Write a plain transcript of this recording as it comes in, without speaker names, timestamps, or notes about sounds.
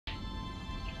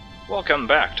Welcome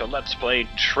back to Let's Play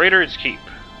Traitor's Keep,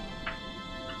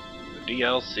 the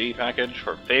DLC package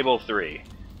for Fable 3.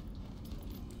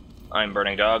 I'm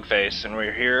BurningDogFace, and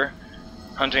we're here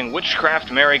hunting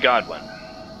Witchcraft Mary Godwin.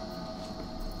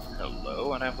 Hello,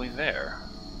 what have we there?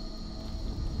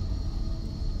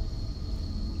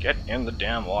 Get in the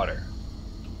damn water.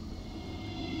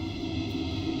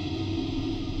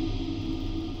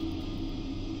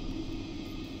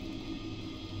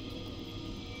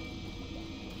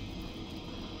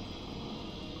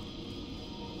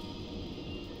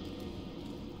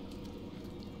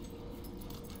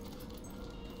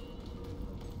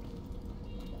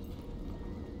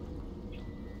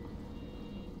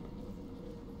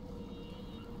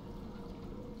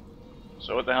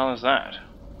 So what the hell is that?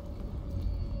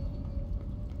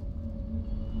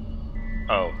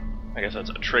 Oh, I guess that's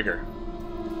a trigger.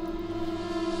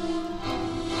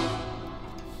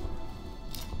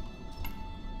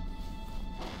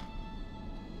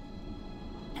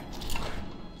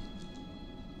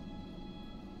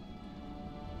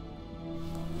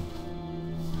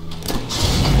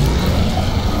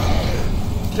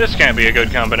 This can't be a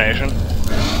good combination.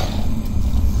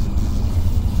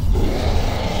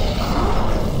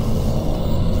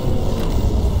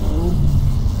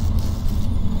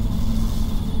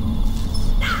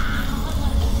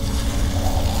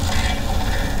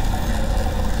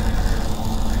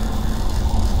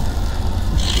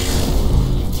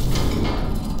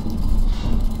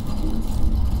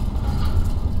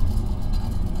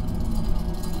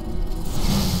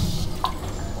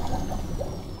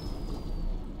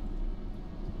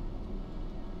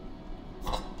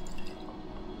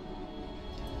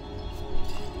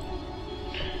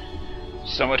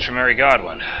 So much for Mary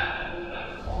Godwin.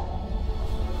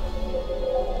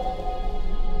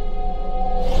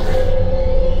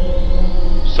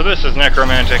 So this is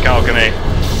necromantic alchemy.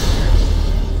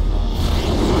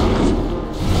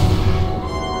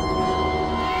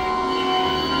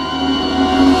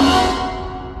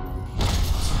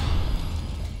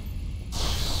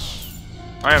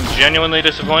 I am genuinely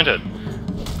disappointed.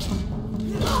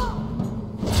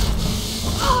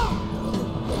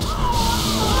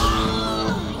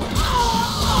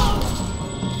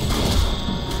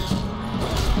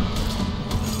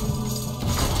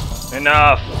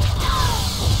 Enough!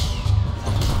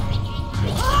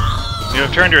 You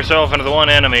have turned yourself into the one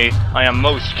enemy I am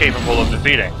most capable of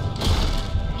defeating.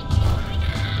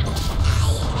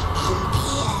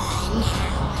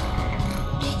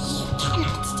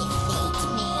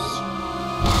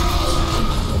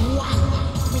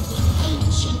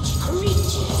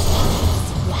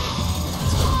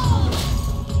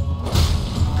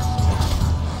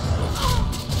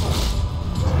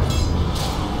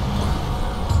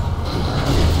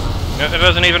 It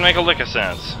doesn't even make a lick of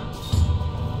sense.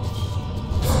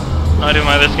 Not even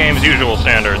by this game's usual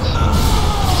standards.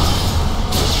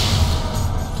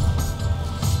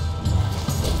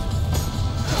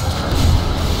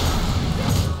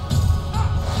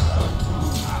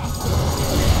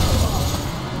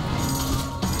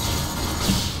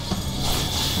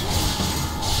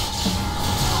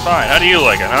 Fine, how do you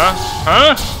like it, huh?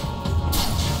 Huh?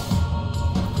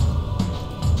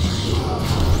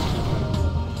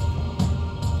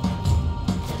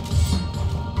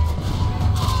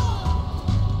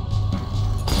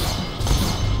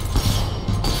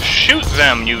 Shoot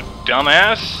them, you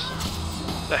dumbass!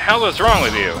 The hell is wrong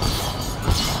with you?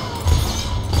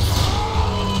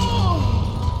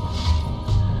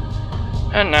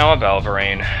 And now a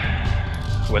Balverine.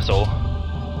 Whistle.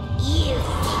 You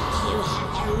think you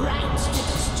have the right to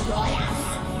destroy us?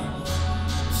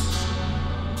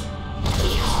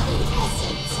 We are the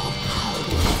essence of power.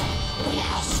 We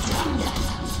are stronger.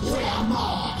 We are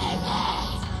more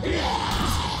alive.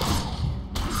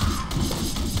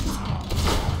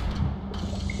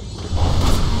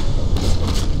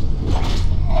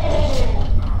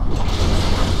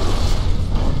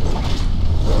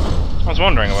 I was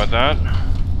wondering about that.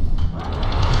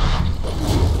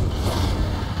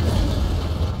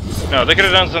 No, they could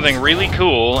have done something really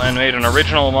cool and made an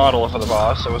original model for the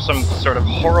boss. It was some sort of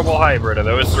horrible hybrid of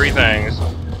those three things.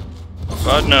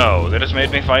 But no, they just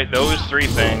made me fight those three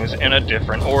things in a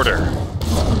different order.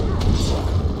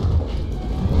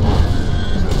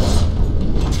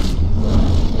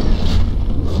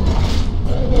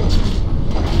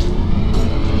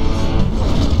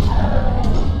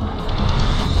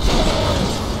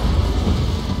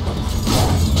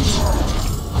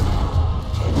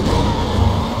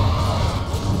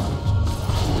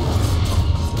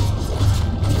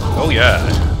 Oh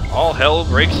yeah, all hell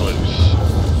breaks loose.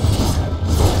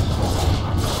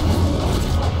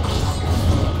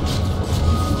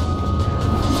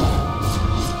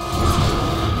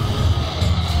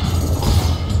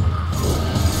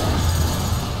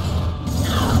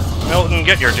 fucking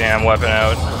get your damn weapon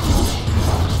out.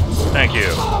 Thank you.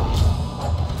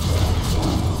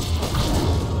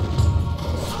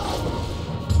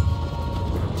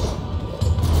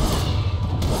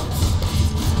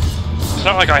 It's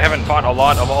not like I haven't fought a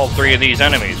lot of all three of these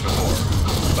enemies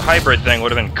before. The hybrid thing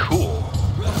would have been cool.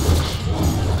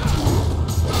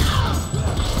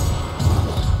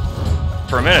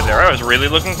 For a minute there, I was really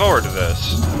looking forward to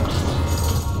this.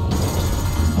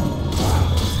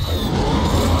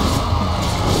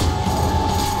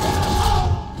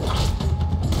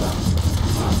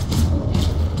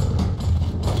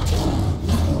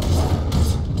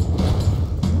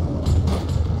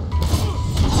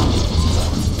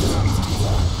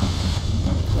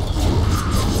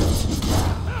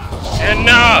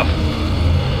 Enough!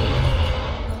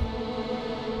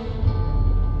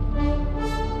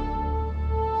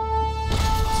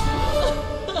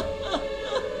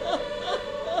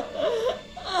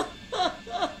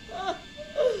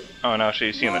 Oh, now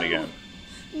she's human again.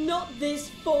 Not this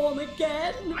form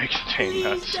again. I contain Please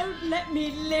nuts. don't let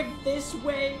me live this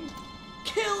way.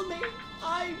 Kill me,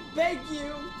 I beg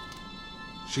you.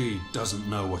 She doesn't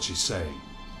know what she's saying.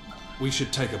 We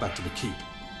should take her back to the keep.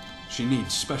 She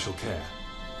needs special care.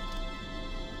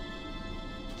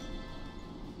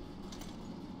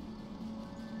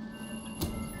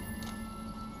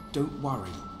 Don't worry.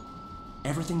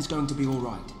 Everything's going to be all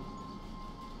right.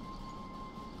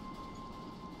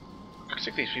 Looks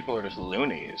like these people are just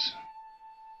loonies.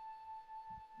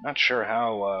 Not sure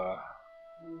how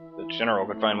the general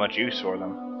could find much use for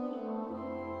them.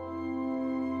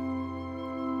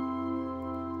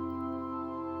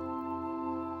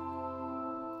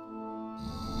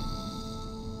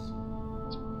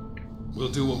 We'll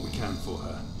do what we can for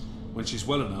her. When she's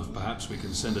well enough, perhaps we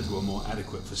can send her to a more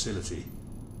adequate facility.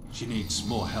 She needs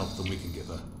more help than we can give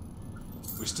her.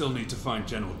 We still need to find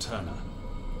General Turner.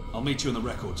 I'll meet you in the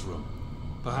records room.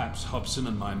 Perhaps Hobson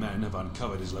and my men have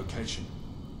uncovered his location.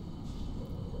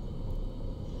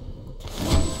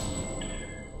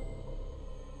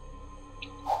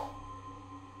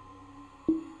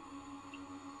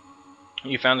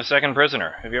 You found the second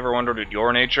prisoner. Have you ever wondered what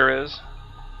your nature is?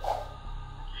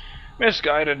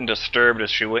 Misguided and disturbed as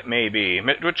she may be,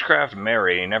 Witchcraft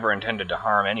Mary never intended to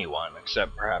harm anyone,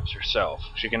 except perhaps herself.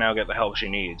 She can now get the help she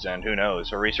needs, and who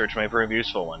knows, her research may prove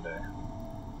useful one day.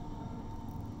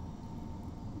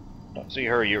 Don't see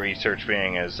her research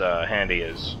being as handy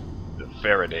as the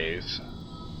Faraday's.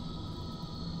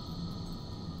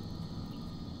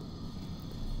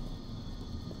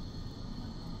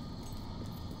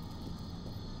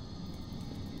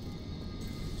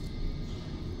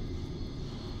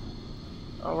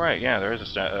 Oh right, yeah, there is a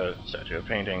statue, a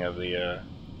painting of the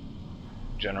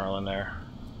general in there.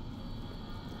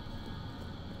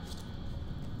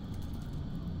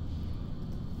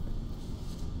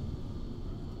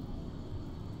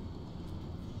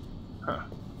 Huh.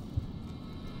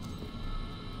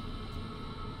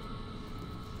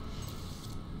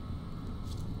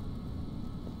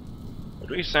 Did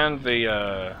we send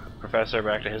the professor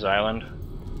back to his island?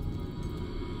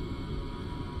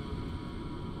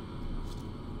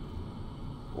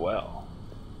 Well.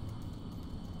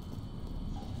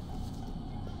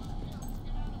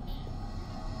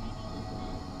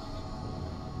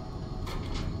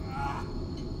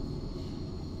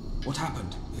 What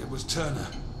happened? It was Turner.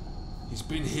 He's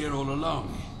been here all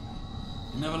along.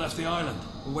 He never left the island.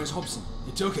 Well, where's Hobson?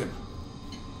 He took him.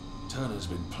 Turner's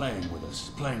been playing with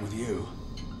us, playing with you.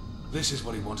 This is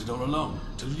what he wanted all along,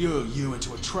 to lure you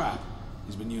into a trap.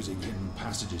 He's been using hidden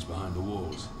passages behind the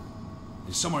walls.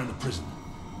 He's somewhere in the prison.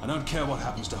 I don't care what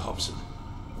happens to Hobson.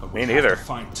 But Me we neither. have to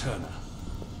find Turner.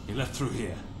 He left through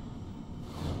here.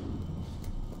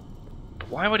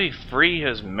 Why would he free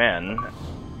his men,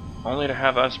 only to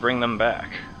have us bring them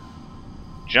back?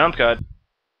 Jump cut.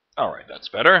 Alright, that's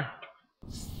better.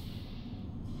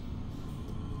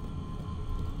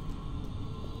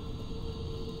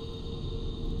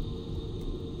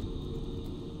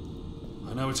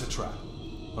 I know it's a trap,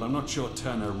 but I'm not sure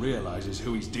Turner realizes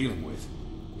who he's dealing with.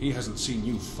 He hasn't seen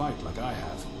you fight like I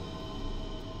have.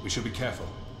 We should be careful.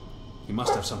 He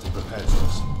must have something prepared for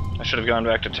us. I should have gone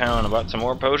back to town and bought some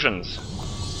more potions.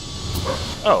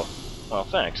 Oh, well,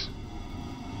 thanks.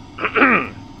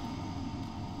 I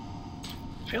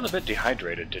feel a bit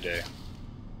dehydrated today.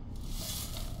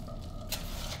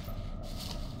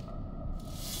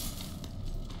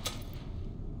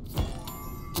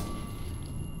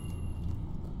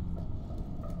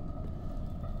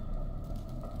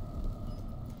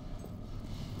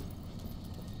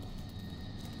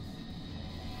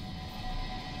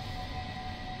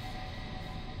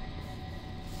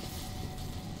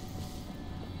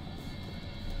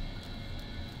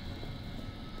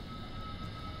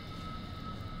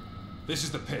 This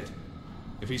is the pit.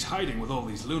 If he's hiding with all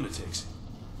these lunatics...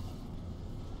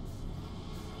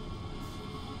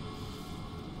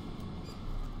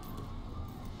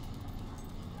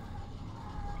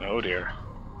 Oh dear.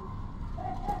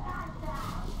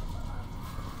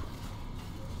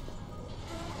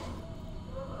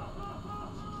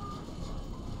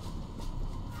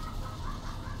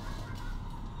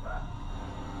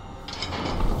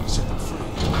 Set them free.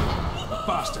 The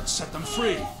bastards set them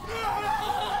free!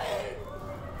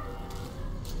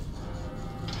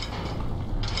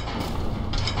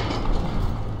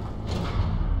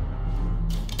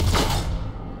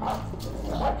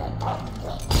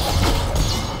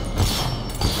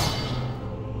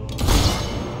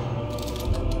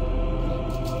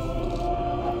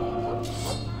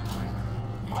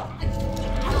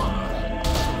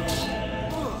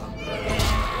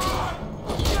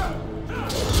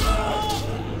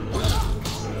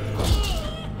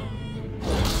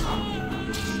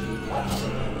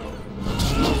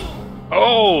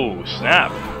 Oh,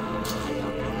 snap.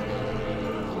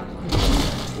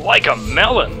 Like a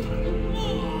melon.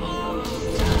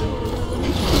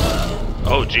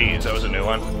 Oh, geez, that was a new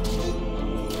one.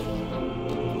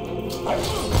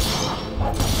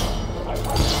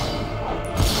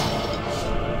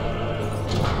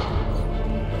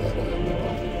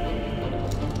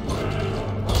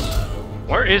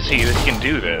 Where is he that he can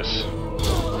do this?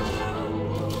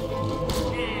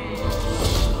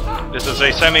 This is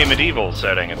a semi-medieval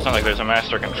setting. It's not like there's a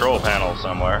master control panel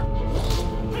somewhere.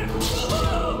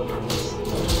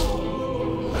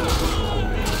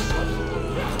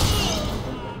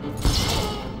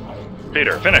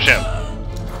 Peter, finish him!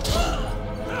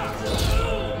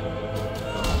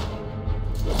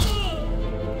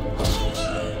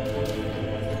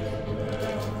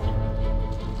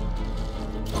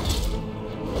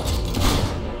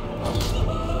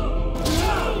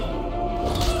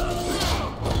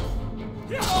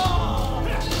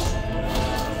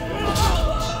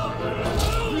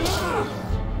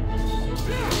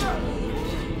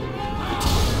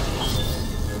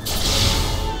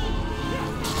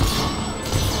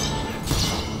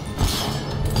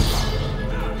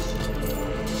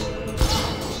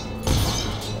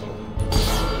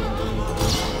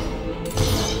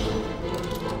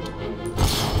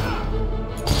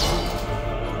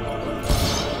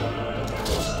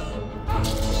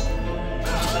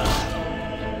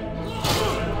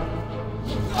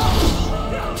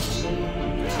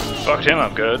 Fucked him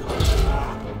up good.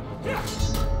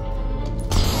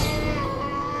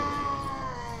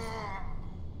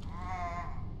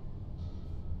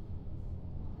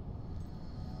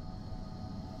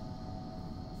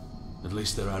 At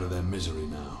least they're out of their misery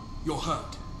now. You're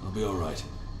hurt. I'll be alright.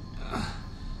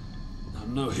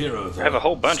 I'm no hero, though. I have a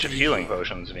whole bunch of healing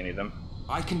potions if you need them.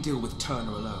 I can deal with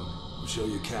Turner alone. I'm sure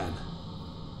you can.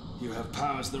 You have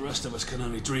powers the rest of us can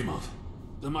only dream of.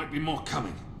 There might be more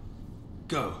coming.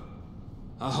 Go.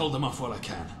 I'll hold them off while I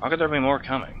can. How could there be more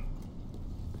coming?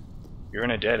 You're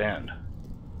in a dead end.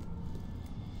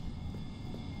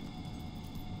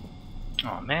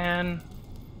 Oh man.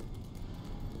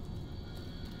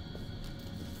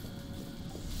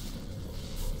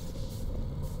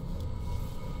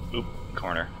 Oop,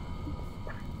 corner.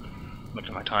 Looked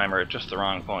at my timer at just the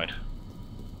wrong point.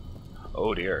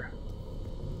 Oh dear.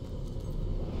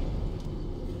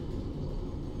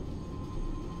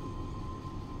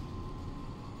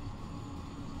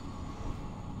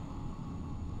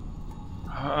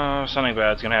 Something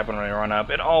bad's gonna happen when we run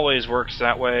up. It always works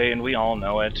that way, and we all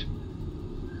know it.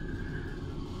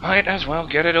 Might as well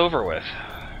get it over with.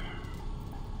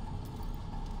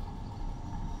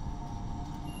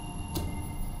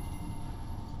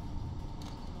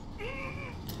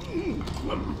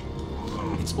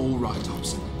 It's all right,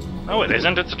 Hobson. No, it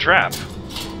isn't. It's a trap.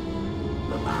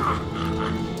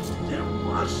 There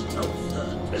was no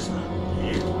third prisoner.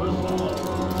 It was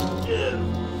all him.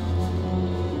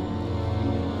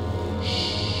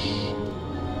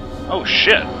 Oh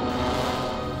shit.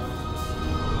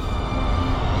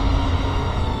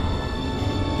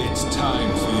 It's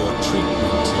time for your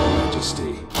treatment, Your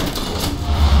Majesty.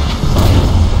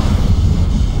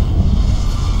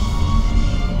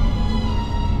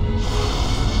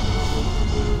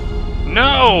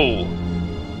 No!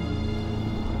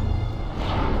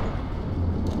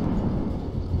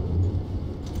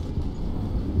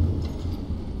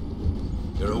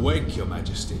 You're awake, Your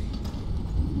Majesty.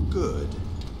 Good.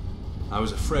 I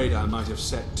was afraid I might have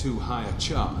set too high a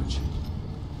charge.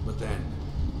 But then,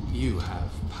 you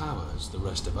have powers the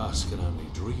rest of us can only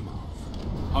dream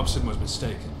of. Hobson was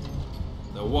mistaken.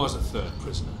 There was a third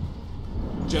prisoner.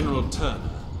 General Turner,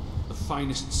 the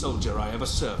finest soldier I ever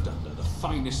served under, the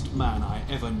finest man I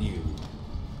ever knew,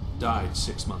 died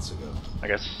 6 months ago. I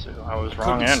guess I was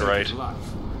wrong Couldn't and save right. his life,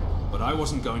 but I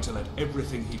wasn't going to let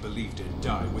everything he believed in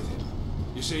die with him.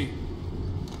 You see,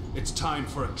 it's time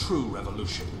for a true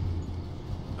revolution.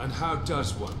 And how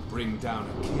does one bring down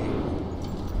a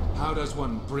king? How does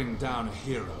one bring down a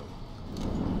hero?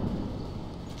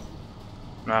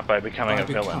 Not by becoming a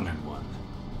villain. Becoming one.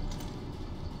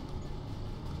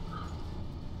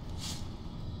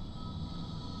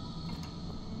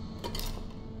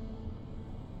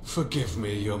 Forgive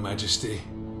me, Your Majesty.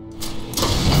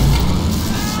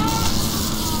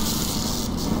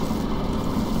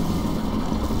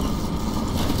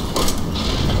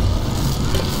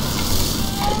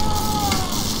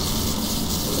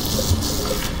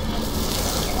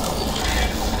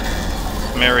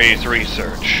 Mary's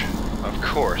research, of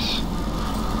course.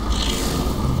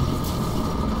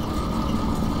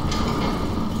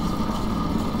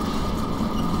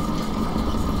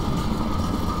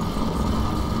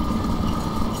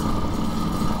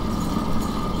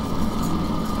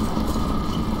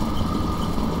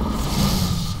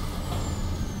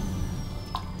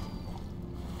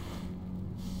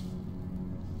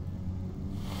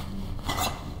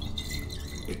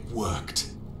 It worked.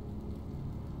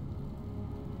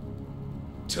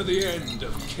 To the end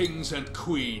of kings and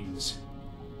queens.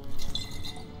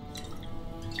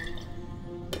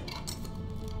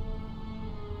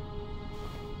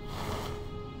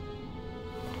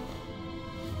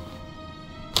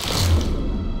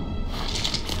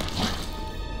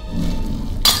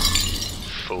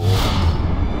 Fool.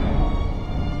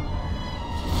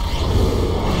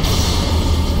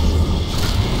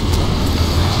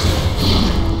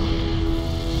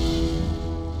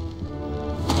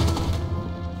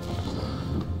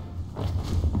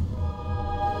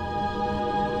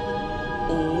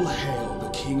 All hail the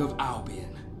King of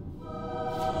Albion.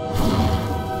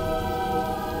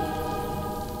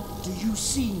 Do you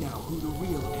see now who the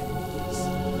real enemy is?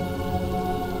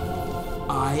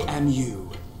 I am you.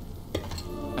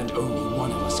 And only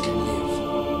one of us can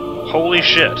live. Holy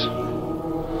shit.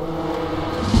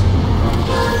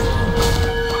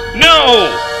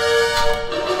 No!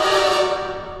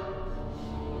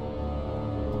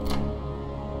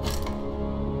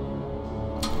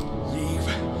 Leave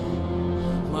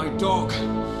my dog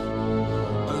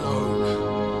alone.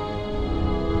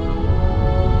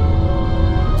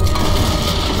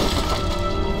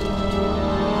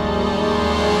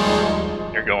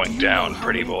 You're going down,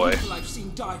 pretty boy. People I've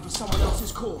seen die for someone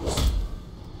else's cause.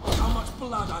 How much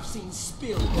blood I've seen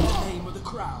spilled in the name of the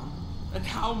crown. And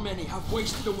how many have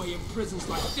wasted away in prisons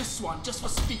like this one just for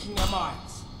speaking their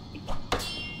minds.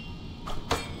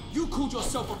 You called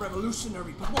yourself a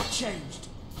revolutionary, but what changed?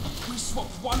 We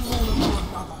swapped one ruler for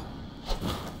another.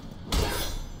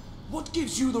 What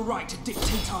gives you the right to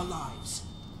dictate our lives?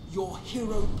 Your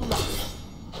hero blood.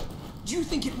 Do you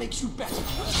think it makes you better?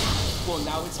 Well,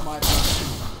 now it's my turn.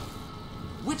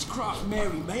 Witchcraft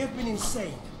Mary may have been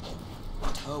insane,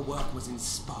 but her work was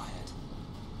inspired.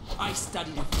 I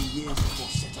studied it for years before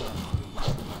setting her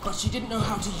free, but she didn't know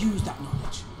how to use that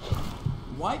knowledge.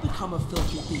 Why become a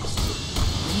filthy beast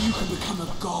when you can become a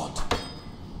god?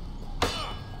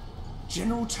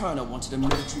 General Turner wanted a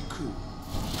military coup,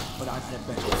 but I've had a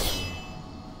better idea.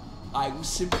 I will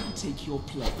simply take your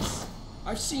place.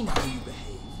 I've seen how you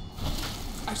behave.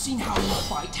 I've seen how you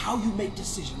fight, how you make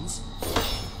decisions.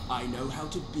 I know how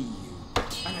to be you.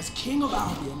 And as King of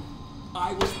Albion,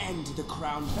 I will end the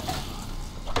crown forever.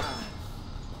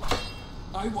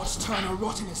 I watched Turner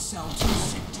rot in his cell, too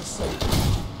sick to save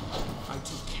him. I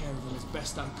took care of him as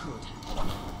best I could.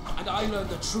 And I learned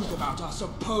the truth about our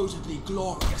supposedly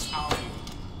glorious Albion.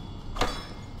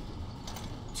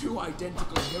 Two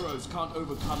identical heroes can't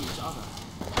overcome each other.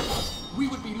 We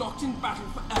would be locked in battle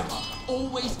forever,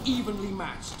 always evenly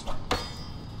matched.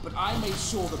 But I made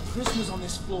sure the prisoners on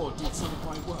this floor did some of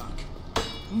my work.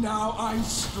 Now I'm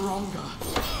stronger.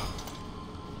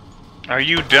 Are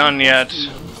you done yet? I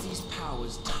use these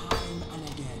powers time and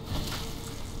again.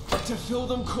 But to feel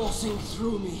them coursing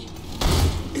through me,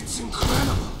 it's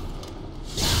incredible.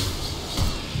 You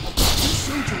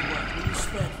showed your work when you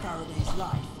spared Faraday's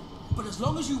life. But as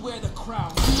long as you wear the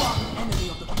crown, you are an enemy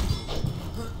of the people.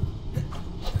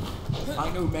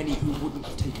 I know many who wouldn't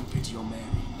have taken pity on Mary.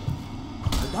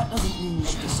 But that doesn't mean you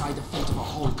should decide the fate of a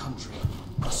whole country.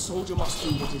 A soldier must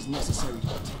do what is necessary to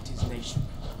protect his nation.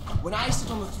 When I sit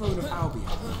on the throne of Albion,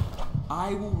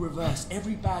 I will reverse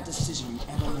every bad decision you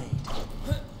ever made.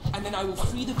 And then I will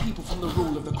free the people from the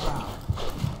rule of the crown.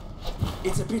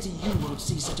 It's a pity you won't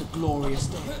see such a glorious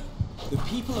day. The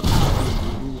people of Albion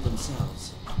will rule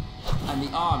themselves. and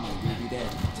the army will be there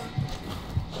to protect them.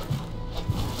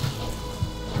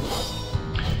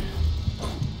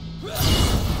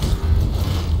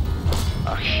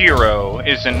 A hero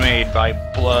isn't made by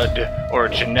blood or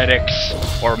genetics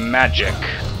or magic.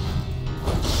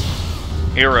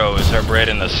 Heroes are bred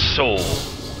in the soul.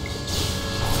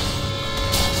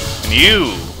 And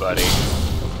you, buddy,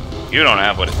 you don't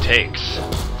have what it takes.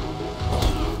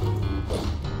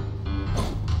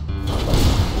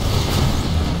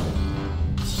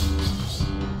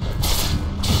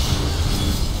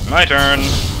 My turn.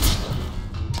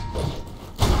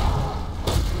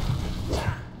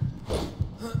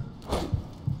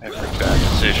 Every bad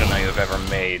decision I have ever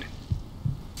made.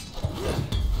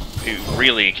 You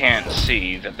really can't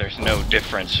see that there's no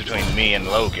difference between me and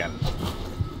Logan.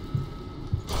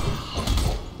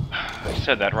 I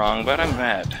said that wrong, but I'm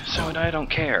mad, so I don't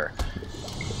care.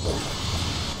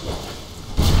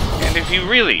 And if you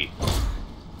really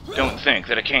don't think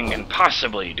that a king can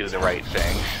possibly do the right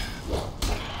thing,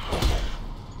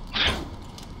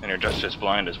 then you're just as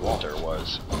blind as Walter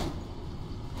was.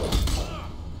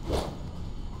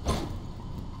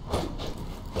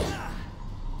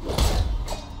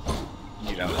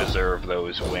 You don't deserve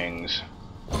those wings.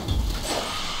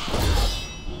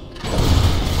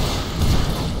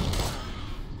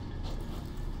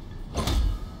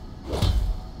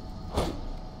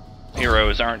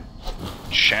 Heroes aren't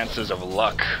chances of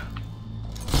luck.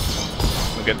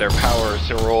 Look at their powers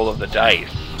through a roll of the dice.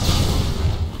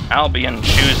 Albion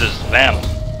chooses them.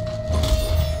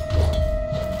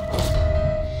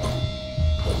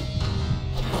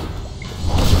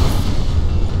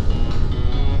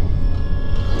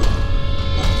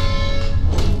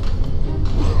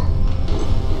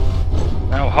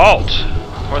 Now halt,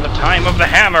 for the time of the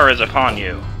hammer is upon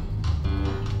you.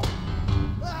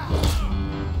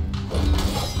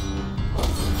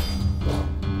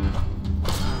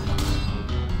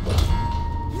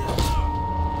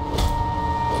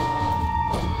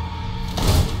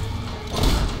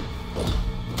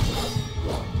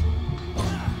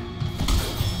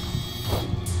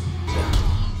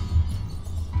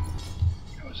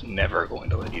 Never going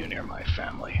to let you near my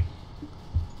family.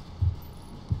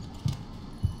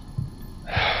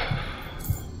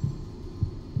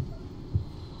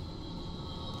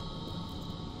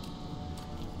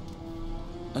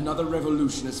 Another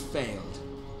revolution has failed.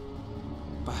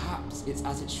 Perhaps it's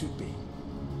as it should be.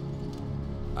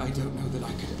 I don't know that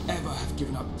I could ever have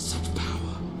given up such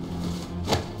power.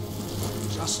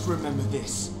 Just remember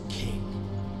this, King.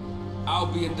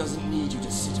 Albion doesn't need you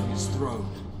to sit on his throne.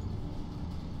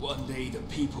 One day the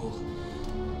people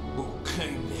will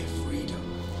claim their freedom.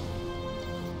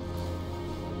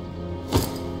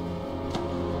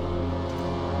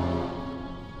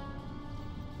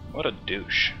 What a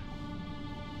douche.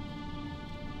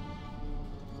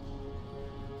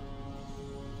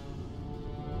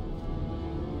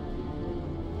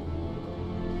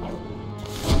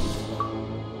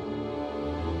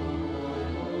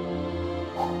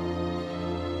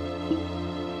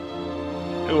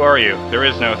 Who are you? There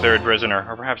is no third prisoner,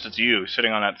 or perhaps it's you,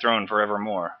 sitting on that throne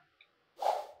forevermore.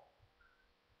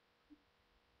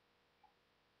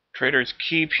 Traitors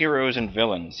keep heroes and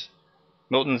villains.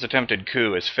 Milton's attempted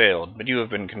coup has failed, but you have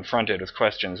been confronted with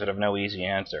questions that have no easy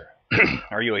answer.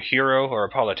 Are you a hero or a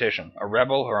politician? A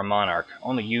rebel or a monarch?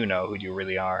 Only you know who you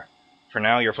really are. For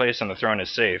now, your place on the throne is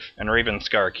safe, and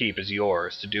Ravenscar Keep is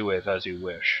yours, to do with as you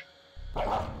wish.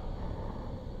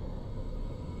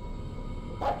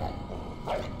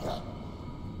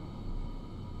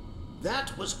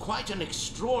 That was quite an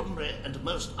extraordinary and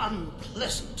most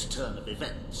unpleasant turn of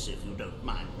events, if you don't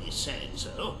mind me saying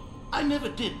so. I never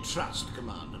did trust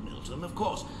Commander Milton, of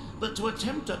course, but to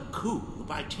attempt a coup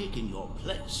by taking your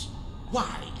place,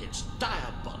 why, it's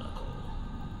diabolical.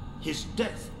 His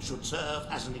death should serve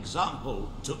as an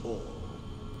example to all.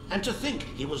 And to think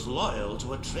he was loyal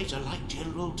to a traitor like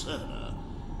General Turner.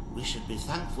 We should be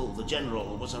thankful the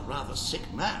General was a rather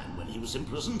sick man when he was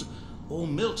imprisoned, or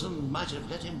Milton might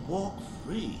have let him walk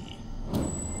free.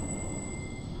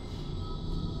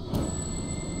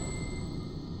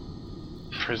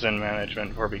 Prison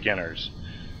management for beginners.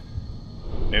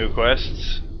 New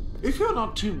quests? If you're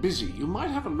not too busy, you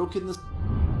might have a look in the...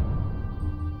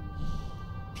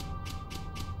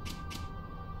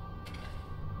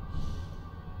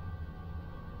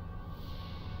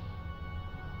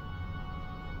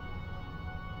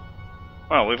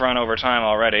 Well, we've run over time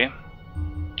already,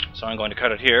 so I'm going to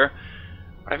cut it here.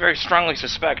 But I very strongly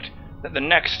suspect that the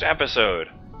next episode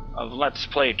of Let's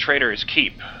Play Traitor's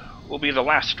Keep will be the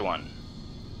last one.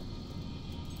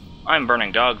 I'm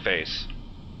BurningDogFace,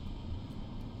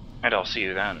 and I'll see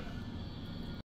you then.